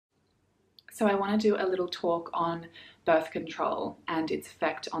So I want to do a little talk on birth control and its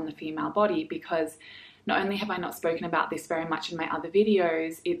effect on the female body, because not only have I not spoken about this very much in my other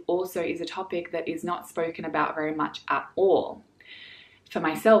videos, it also is a topic that is not spoken about very much at all. For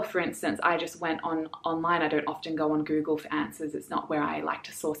myself, for instance, I just went online. I don't often go on Google for answers. It's not where I like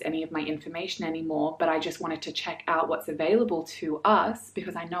to source any of my information anymore, but I just wanted to check out what's available to us,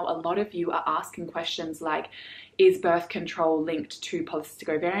 because I know a lot of you are asking questions like, is birth control linked to polycystic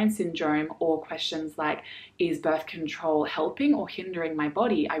ovarian syndrome? Or questions like, is birth control helping or hindering my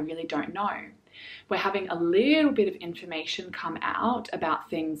body? I really don't know. We're having a little bit of information come out about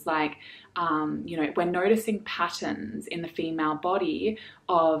things like, we're noticing patterns in the female body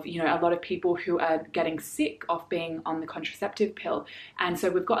of, a lot of people who are getting sick of being on the contraceptive pill. And so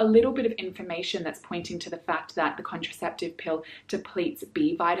we've got a little bit of information that's pointing to the fact that the contraceptive pill depletes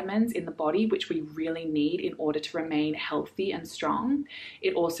B vitamins in the body, which we really need in order to remain healthy and strong.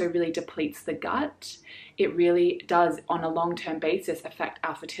 It also really depletes the gut. It really does, on a long-term basis, affect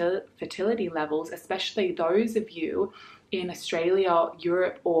our fertility levels, especially those of you in Australia,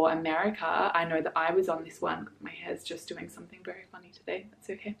 Europe, or America. I know that I was on this one. My hair's just doing something very funny today. That's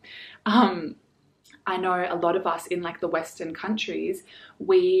okay. I know a lot of us in like the Western countries,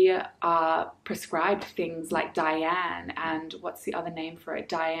 we are prescribed things like Diane and what's the other name for it?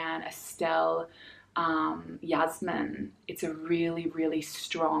 Diane, Estelle, Yasmin. It's a really, really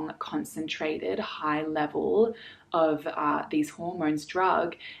strong, concentrated, high level of these hormones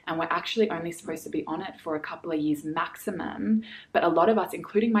drug, and we're actually only supposed to be on it for a couple of years maximum. But a lot of us,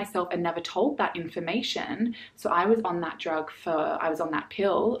 including myself, are never told that information. So I was on that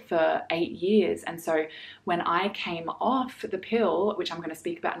pill for 8 years. And so when I came off the pill, which I'm going to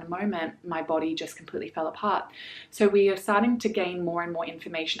speak about in a moment, my body just completely fell apart. So we are starting to gain more and more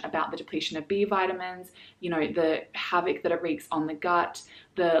information about the depletion of B vitamins, the havoc that it wreaks on the gut.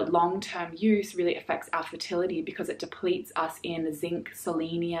 The long-term use really affects our fertility because it depletes us in zinc,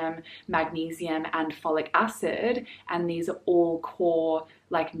 selenium, magnesium, and folic acid. And these are all core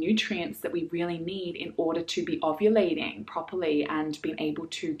nutrients that we really need in order to be ovulating properly and being able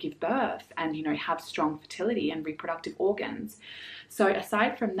to give birth and, have strong fertility and reproductive organs. So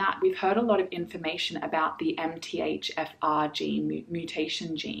aside from that, we've heard a lot of information about the MTHFR gene,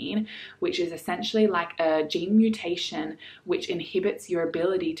 mutation gene, which is essentially like a gene mutation which inhibits your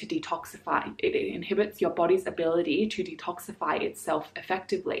ability to detoxify. It inhibits your body's ability to detoxify itself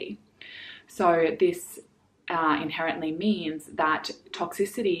effectively. So this inherently means that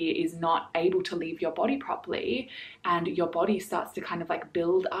toxicity is not able to leave your body properly, and your body starts to kind of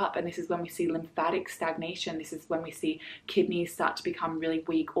build up. And this is when we see lymphatic stagnation. This is when we see kidneys start to become really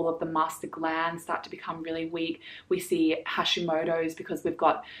weak. All of the master glands start to become really weak. We see Hashimoto's because we've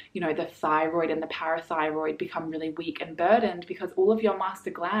got, the thyroid and the parathyroid become really weak and burdened because all of your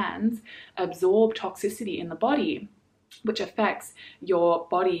master glands absorb toxicity in the body, which affects your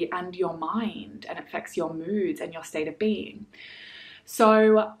body and your mind, and affects your moods and your state of being.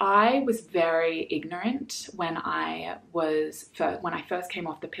 So I was very ignorant when I first came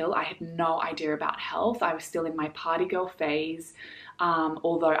off the pill. I had no idea about health. I was still in my party girl phase.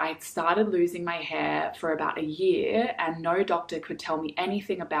 Although I started losing my hair for about a year and no doctor could tell me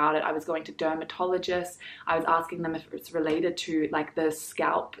anything about it. I was going to dermatologists. I was asking them if it's related to the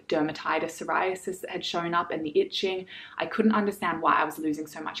scalp dermatitis, psoriasis that had shown up and the itching. I couldn't understand why I was losing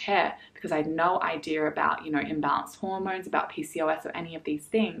so much hair because I had no idea about, imbalanced hormones, about PCOS or any of these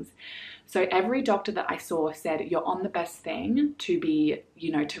things. So every doctor that I saw said, you're on the best thing to be,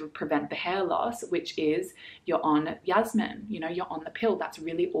 to prevent the hair loss, which is you're on Yasmin, you're on the pill. That's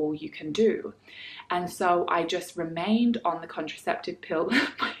really all you can do. And so I just remained on the contraceptive pill.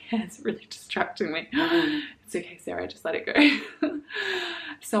 My hair's really distracting me. It's okay, Sarah, just let it go.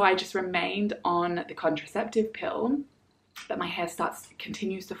 So I just remained on the contraceptive pill. But my hair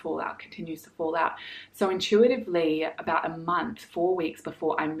continues to fall out. So intuitively, about a month, 4 weeks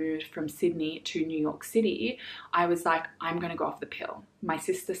before I moved from Sydney to New York City, I was like, I'm going to go off the pill. My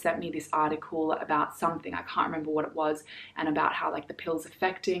sister sent me this article about something, I can't remember what it was, and about how the pill's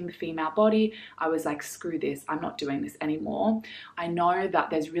affecting the female body. I was like, screw this, I'm not doing this anymore. I know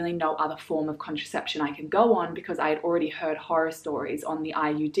that there's really no other form of contraception I can go on because I had already heard horror stories on the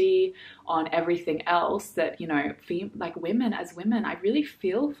IUD, on everything else that, women women, as women, I really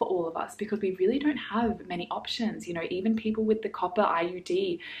feel for all of us because we really don't have many options. You know, even people with the copper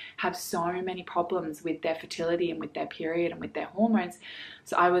IUD have so many problems with their fertility and with their period and with their hormones.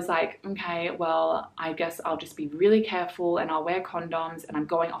 So I was like, okay, well, I guess I'll just be really careful and I'll wear condoms and I'm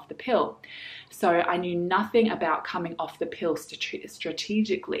going off the pill. So I knew nothing about coming off the pill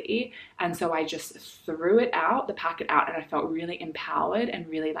strategically. And so I just threw it out, the packet out, and I felt really empowered and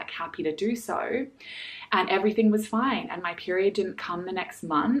really like happy to do so. And everything was fine. And my period didn't come the next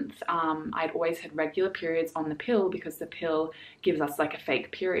month. I'd always had regular periods on the pill because the pill gives us like a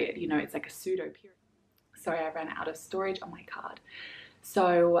fake period. You know, it's like a pseudo period. Sorry, I ran out of storage on my card.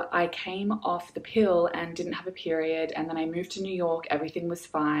 So I came off the pill and didn't have a period, and then I moved to New York. Everything was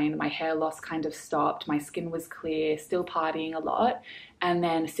fine. My hair loss kind of stopped. My skin was clear, still partying a lot. And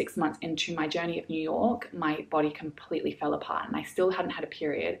then 6 months into my journey of New York, my body completely fell apart and I still hadn't had a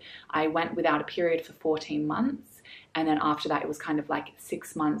period. I went without a period for 14 months. And then after that, it was kind of like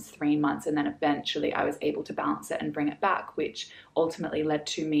 6 months, 3 months. And then eventually I was able to balance it and bring it back, which ultimately led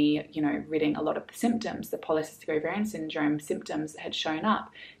to me, you know, ridding a lot of the symptoms, the polycystic ovarian syndrome symptoms that had shown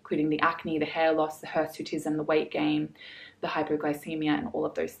up, including the acne, the hair loss, the hirsutism, the weight gain, the hypoglycemia, and all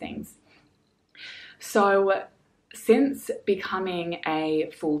of those things. So since becoming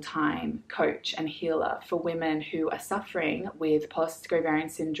a full-time coach and healer for women who are suffering with polycystic ovarian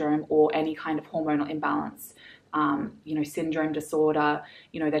syndrome or any kind of hormonal imbalance, you know, syndrome disorder,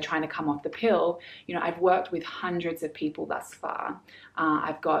 you know, they're trying to come off the pill, you know, I've worked with hundreds of people thus far.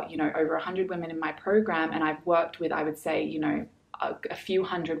 I've got, you know, over 100 women in my program, and I've worked with, I would say, you know, a few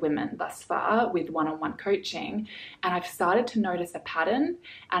hundred women thus far with one-on-one coaching, and I've started to notice a pattern,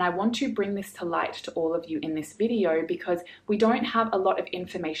 and I want to bring this to light to all of you in this video because we don't have a lot of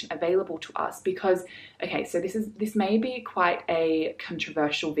information available to us because, okay, so this may be quite a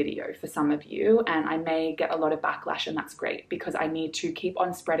controversial video for some of you, and I may get a lot of backlash, and that's great because I need to keep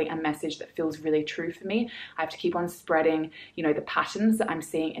on spreading a message that feels really true for me. I have to keep on spreading, you know, the patterns that I'm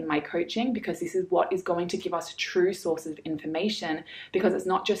seeing in my coaching because this is what is going to give us true sources of information, because it's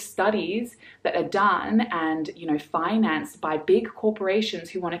not just studies that are done and, you know, financed by big corporations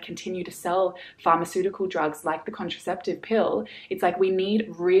who want to continue to sell pharmaceutical drugs like the contraceptive pill. It's like we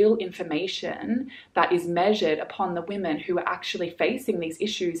need real information that is measured upon the women who are actually facing these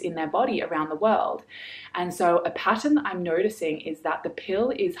issues in their body around the world. And so a pattern that I'm noticing is that the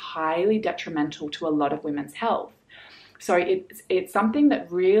pill is highly detrimental to a lot of women's health. So it's something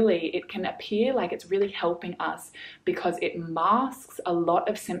that really, it can appear like it's really helping us because it masks a lot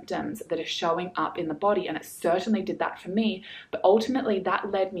of symptoms that are showing up in the body, and it certainly did that for me. But ultimately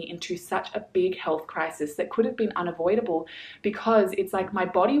that led me into such a big health crisis that could have been unavoidable because it's like my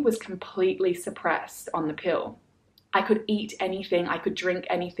body was completely suppressed on the pill. I could eat anything, I could drink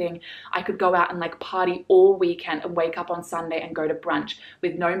anything, I could go out and like party all weekend and wake up on Sunday and go to brunch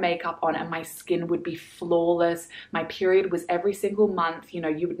with no makeup on, and my skin would be flawless. My period was every single month. You know,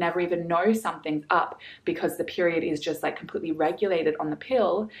 you would never even know something's up because the period is just like completely regulated on the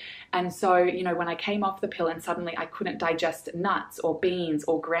pill. And so, you know, when I came off the pill and suddenly I couldn't digest nuts or beans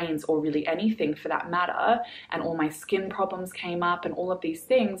or grains or really anything for that matter, and all my skin problems came up and all of these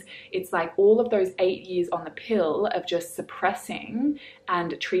things, it's like all of those 8 years on the pill of just suppressing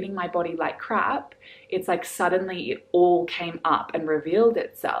and treating my body like crap, it's like suddenly it all came up and revealed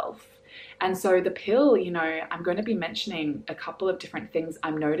itself. And so the pill, you know, I'm going to be mentioning a couple of different things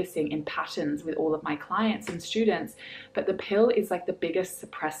I'm noticing in patterns with all of my clients and students, but the pill is like the biggest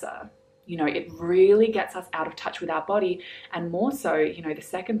suppressor. You know, it really gets us out of touch with our body. And more so, you know, the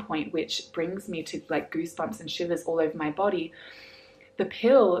second point, which brings me to like goosebumps and shivers all over my body, the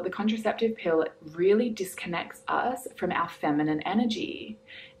pill, the contraceptive pill, really disconnects us from our feminine energy.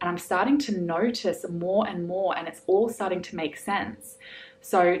 And I'm starting to notice more and more, and it's all starting to make sense.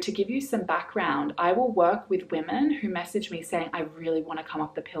 So to give you some background, I will work with women who message me saying, I really want to come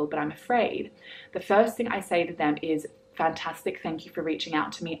off the pill, but I'm afraid. The first thing I say to them is, fantastic, thank you for reaching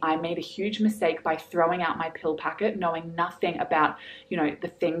out to me. I made a huge mistake by throwing out my pill packet, knowing nothing about, you know, the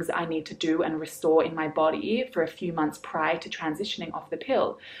things I need to do and restore in my body for a few months prior to transitioning off the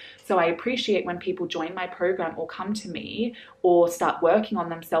pill. So I appreciate when people join my program or come to me or start working on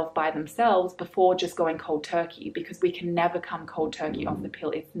themselves by themselves before just going cold turkey, because we can never come cold turkey off the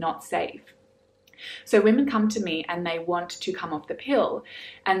pill. It's not safe. So women come to me and they want to come off the pill.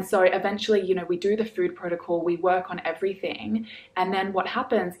 And so eventually, you know, we do the food protocol, we work on everything. And then what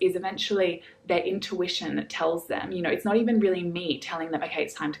happens is eventually their intuition tells them, you know, it's not even really me telling them, okay,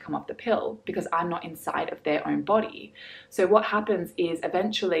 it's time to come off the pill, because I'm not inside of their own body. So what happens is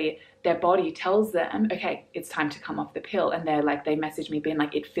eventually their body tells them, okay, it's time to come off the pill. And they're like, they message me being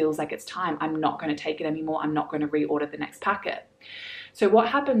like, it feels like it's time. I'm not going to take it anymore. I'm not going to reorder the next packet. So what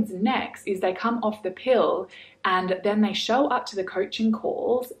happens next is they come off the pill and then they show up to the coaching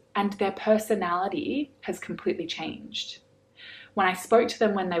calls and their personality has completely changed. When I spoke to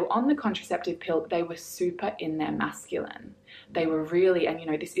them when they were on the contraceptive pill, they were super in their masculine. They were really, and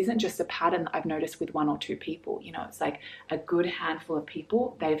this isn't just a pattern that I've noticed with one or two people, it's like a good handful of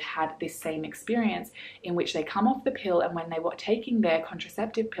people, they've had this same experience in which they come off the pill, and when they were taking their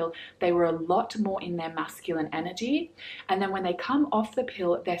contraceptive pill, they were a lot more in their masculine energy. And then when they come off the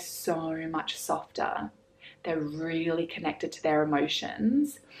pill, they're so much softer. They're really connected to their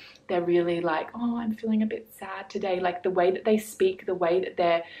emotions. They're really like, oh, I'm feeling a bit sad today. Like the way that they speak, the way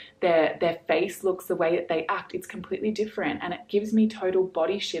that their face looks, the way that they act, it's completely different. And it gives me total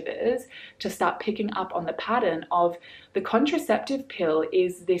body shivers to start picking up on the pattern of the contraceptive pill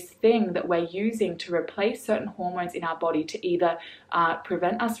is this thing that we're using to replace certain hormones in our body to either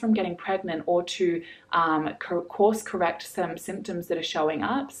prevent us from getting pregnant or to course correct some symptoms that are showing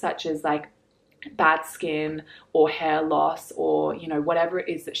up, such as like bad skin or hair loss or whatever it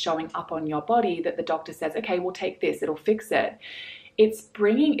is that's showing up on your body that the doctor says, okay, we'll take this, it'll fix it. It's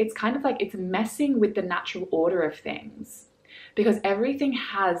kind of like it's messing with the natural order of things, because everything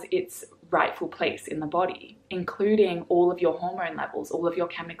has its rightful place in the body, including all of your hormone levels, all of your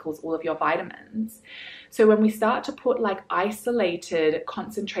chemicals, all of your vitamins. So when we start to put like isolated,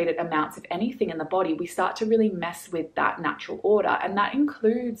 concentrated amounts of anything in the body, we start to really mess with that natural order. And that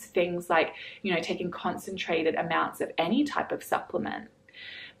includes things like, taking concentrated amounts of any type of supplement.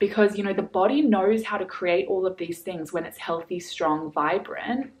 Because, the body knows how to create all of these things when it's healthy, strong,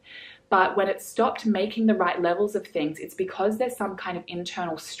 vibrant. But when it's stopped making the right levels of things, it's because there's some kind of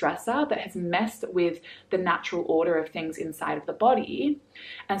internal stressor that has messed with the natural order of things inside of the body.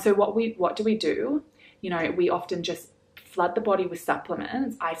 And so what do? We often just flood the body with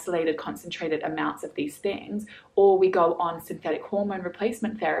supplements, isolated, concentrated amounts of these things, or we go on synthetic hormone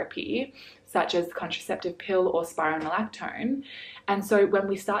replacement therapy, such as contraceptive pill or spironolactone. And so when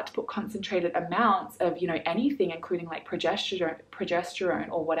we start to put concentrated amounts of, anything, including like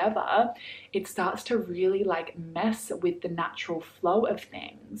progesterone or whatever, it starts to really like mess with the natural flow of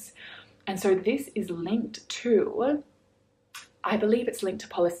things. And so this is linked to, I believe it's linked to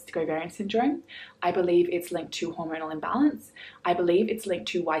polycystic ovarian syndrome. I believe it's linked to hormonal imbalance. I believe it's linked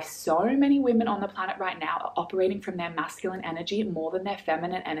to why so many women on the planet right now are operating from their masculine energy more than their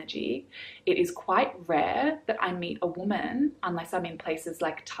feminine energy. It is quite rare that I meet a woman, unless I'm in places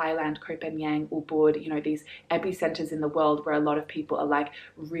like Thailand, Koh Phangan, Ubud, these epicenters in the world where a lot of people are like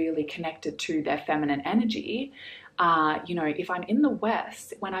really connected to their feminine energy. If I'm in the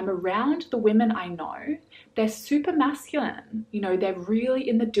West, when I'm around the women I know, they're super masculine. They're really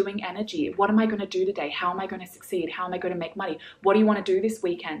in the doing energy. What am I going to do today? How am I going to succeed? How am I going to make money? What do you want to do this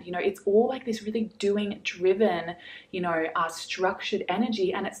weekend? It's all like this really doing driven, structured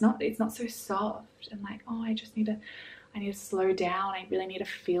energy. And it's not so soft and like, oh, I need to slow down. I really need to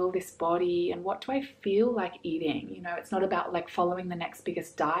feel this body. And what do I feel like eating? It's not about like following the next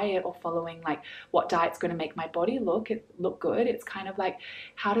biggest diet or following like what diet's going to make my body look good. It's kind of like,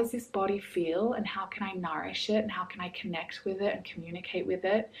 how does this body feel and how can I nourish it and how can I connect with it and communicate with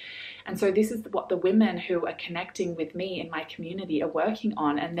it? And so this is what the women who are connecting with me in my community are working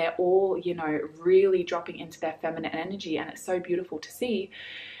on. And they're all, really dropping into their feminine energy. And it's so beautiful to see.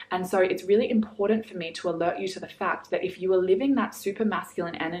 And so it's really important for me to alert you to the fact that if you are living that super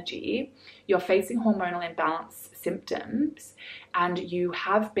masculine energy, you're facing hormonal imbalance symptoms, and you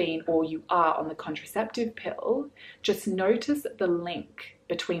have been or you are on the contraceptive pill, just notice the link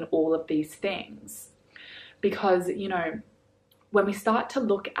between all of these things. Because, when we start to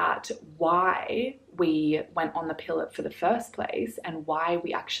look at why we went on the pill for the first place and why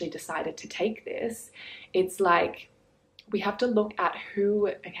we actually decided to take this, it's like, we have to look at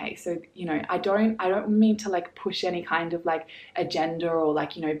okay, so, I don't mean to like push any kind of like agenda or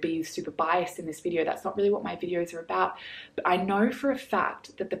like, be super biased in this video. That's not really what my videos are about. But I know for a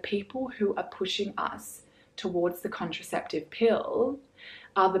fact that the people who are pushing us towards the contraceptive pill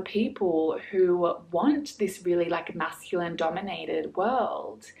are the people who want this really like masculine dominated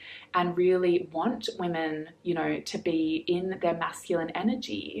world and really want women, to be in their masculine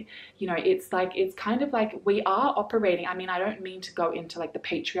energy. It's kind of like we are operating. I mean, I don't mean to go into like the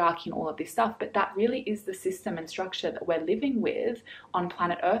patriarchy and all of this stuff, but that really is the system and structure that we're living with on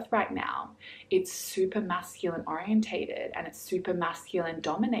planet Earth right now. It's super masculine orientated and it's super masculine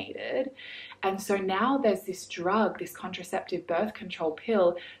dominated. And so now there's this drug, this contraceptive birth control pill,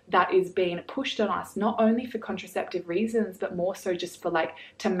 pill that is being pushed on us, not only for contraceptive reasons, but more so just for like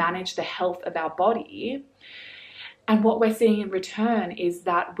to manage the health of our body. And what we're seeing in return is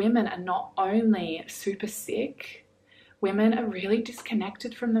that women are not only super sick, women are really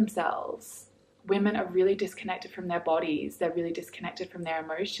disconnected from themselves. Women are really disconnected from their bodies. They're really disconnected from their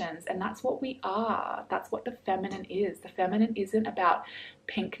emotions. And that's what we are. That's what the feminine is. The feminine isn't about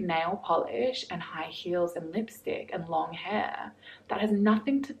pink nail polish and high heels and lipstick and long hair. That has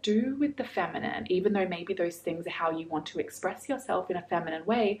nothing to do with the feminine, even though maybe those things are how you want to express yourself in a feminine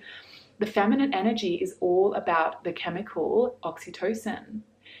way. The feminine energy is all about the chemical oxytocin.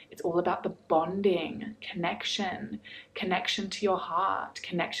 It's all about the bonding, connection to your heart,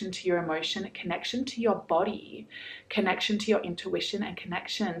 connection to your emotion, connection to your body, connection to your intuition, and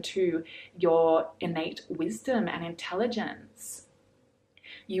connection to your innate wisdom and intelligence.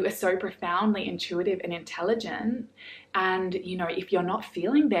 You are so profoundly intuitive and intelligent. And, you know, if you're not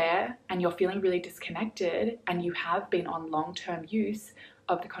feeling there and you're feeling really disconnected and you have been on long-term use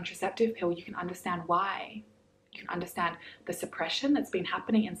of the contraceptive pill, you can understand why. You can understand the suppression that's been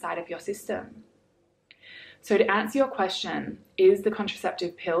happening inside of your system. So to answer your question, is the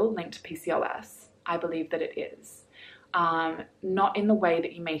contraceptive pill linked to PCOS? I believe that it is. Not in the way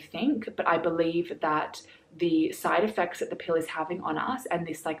that you may think, but I believe that the side effects that the pill is having on us and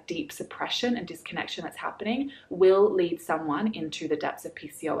this like deep suppression and disconnection that's happening will lead someone into the depths of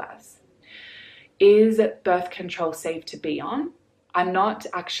PCOS. Is birth control safe to be on? I'm not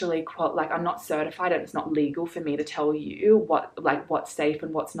actually I'm not certified, and it's not legal for me to tell you what's safe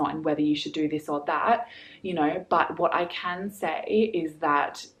and what's not and whether you should do this or that, you know, but what I can say is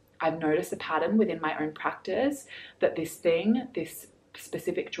that I've noticed a pattern within my own practice that this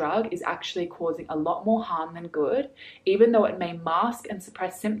specific drug is actually causing a lot more harm than good. Even though it may mask and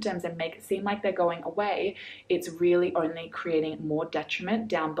suppress symptoms and make it seem like they're going away, it's really only creating more detriment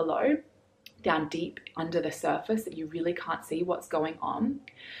down below, down deep under the surface, that you really can't see what's going on.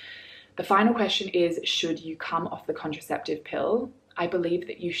 The final question is, should you come off the contraceptive pill? I believe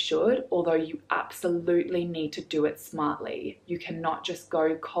that you should, although you absolutely need to do it smartly. You cannot just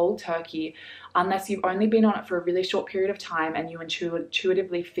go cold turkey unless you've only been on it for a really short period of time and you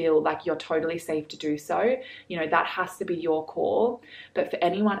intuitively feel like you're totally safe to do so. You know, that has to be your call. But for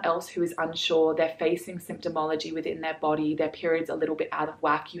anyone else who is unsure, they're facing symptomology within their body, their period's a little bit out of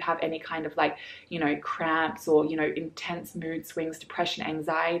whack, you have any kind of like, you know, cramps or, you know, intense mood swings, depression,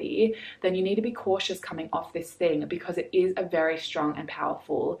 anxiety, then you need to be cautious coming off this thing, because it is a very strong and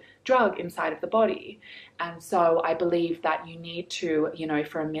powerful drug inside of the body. And so I believe that you need to, you know,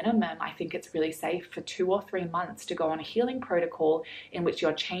 for a minimum, I think it's really safe for 2 or 3 months to go on a healing protocol in which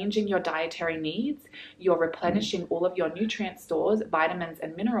you're changing your dietary needs, you're replenishing all of your nutrient stores, vitamins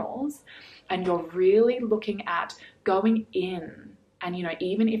and minerals, and you're really looking at going in. And, you know,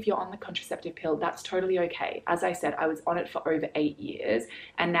 even if you're on the contraceptive pill, that's totally okay. As I said, I was on it for over 8 years,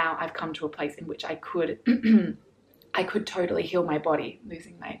 and now I've come to a place in which I could I could totally heal my body.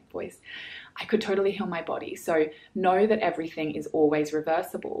 Losing my voice. I could totally heal my body. So know that everything is always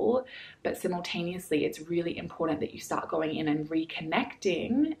reversible, but simultaneously it's really important that you start going in and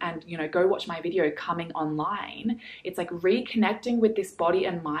reconnecting, and, you know, go watch my video coming online. It's like reconnecting with this body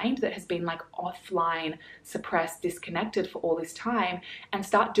and mind that has been like offline, suppressed, disconnected for all this time, and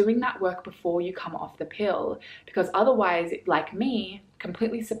start doing that work before you come off the pill, because otherwise, like me,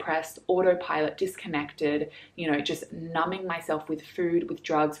 completely suppressed, autopilot, disconnected, you know, just numbing myself with food, with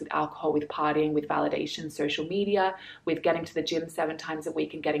drugs, with alcohol, with partying, with validation, social media, with getting to the gym 7 times a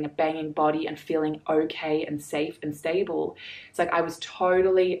week and getting a banging body and feeling okay and safe and stable. It's like I was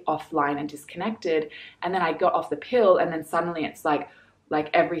totally offline and disconnected, and then I got off the pill, and then suddenly it's like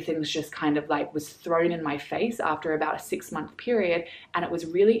everything's just kind of like was thrown in my face after about a 6-month period, and it was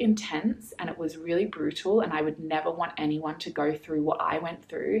really intense and it was really brutal, and I would never want anyone to go through what I went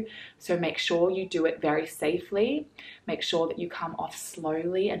through. So make sure you do it very safely. Make sure that you come off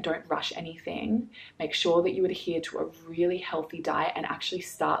slowly and don't rush anything. Make sure that you adhere to a really healthy diet and actually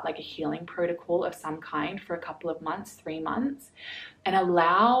start like a healing protocol of some kind for a couple of months, 3 months, and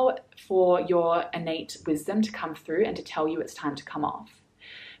allow for your innate wisdom to come through and to tell you it's time to come off.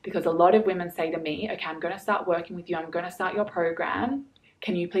 Because a lot of women say to me, okay, I'm going to start working with you. I'm going to start your program.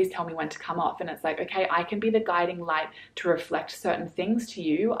 Can you please tell me when to come off? And it's like, okay, I can be the guiding light to reflect certain things to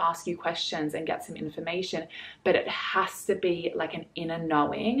you, ask you questions and get some information, but it has to be like an inner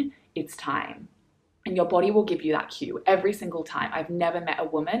knowing it's time. And your body will give you that cue every single time. I've never met a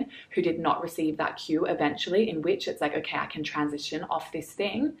woman who did not receive that cue eventually, in which it's like, okay, I can transition off this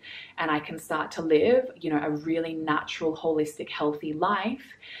thing and I can start to live, you know, a really natural, holistic, healthy life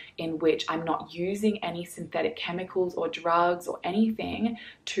in which I'm not using any synthetic chemicals or drugs or anything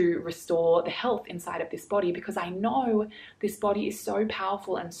to restore the health inside of this body, because I know this body is so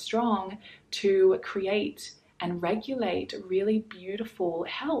powerful and strong to create and regulate really beautiful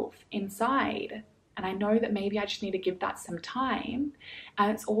health inside. And I know that maybe I just need to give that some time,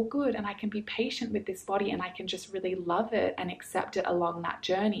 and it's all good, and I can be patient with this body, and I can just really love it and accept it along that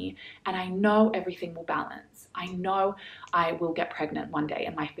journey. And I know everything will balance. I know I will get pregnant one day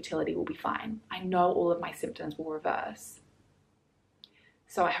and my fertility will be fine. I know all of my symptoms will reverse.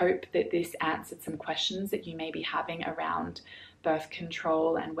 So I hope that this answered some questions that you may be having around birth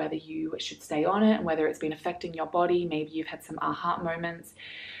control and whether you should stay on it and whether it's been affecting your body. Maybe you've had some aha moments.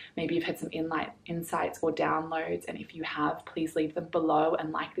 Maybe you've had some insights or downloads, and if you have, please leave them below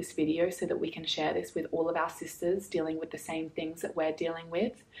and like this video so that we can share this with all of our sisters dealing with the same things that we're dealing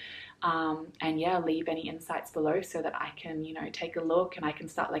with. And yeah, leave any insights below so that I can, you know, take a look and I can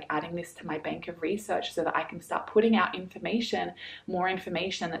start like adding this to my bank of research so that I can start putting out information, more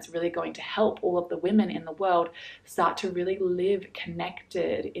information that's really going to help all of the women in the world start to really live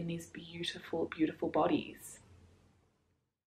connected in these beautiful, beautiful bodies.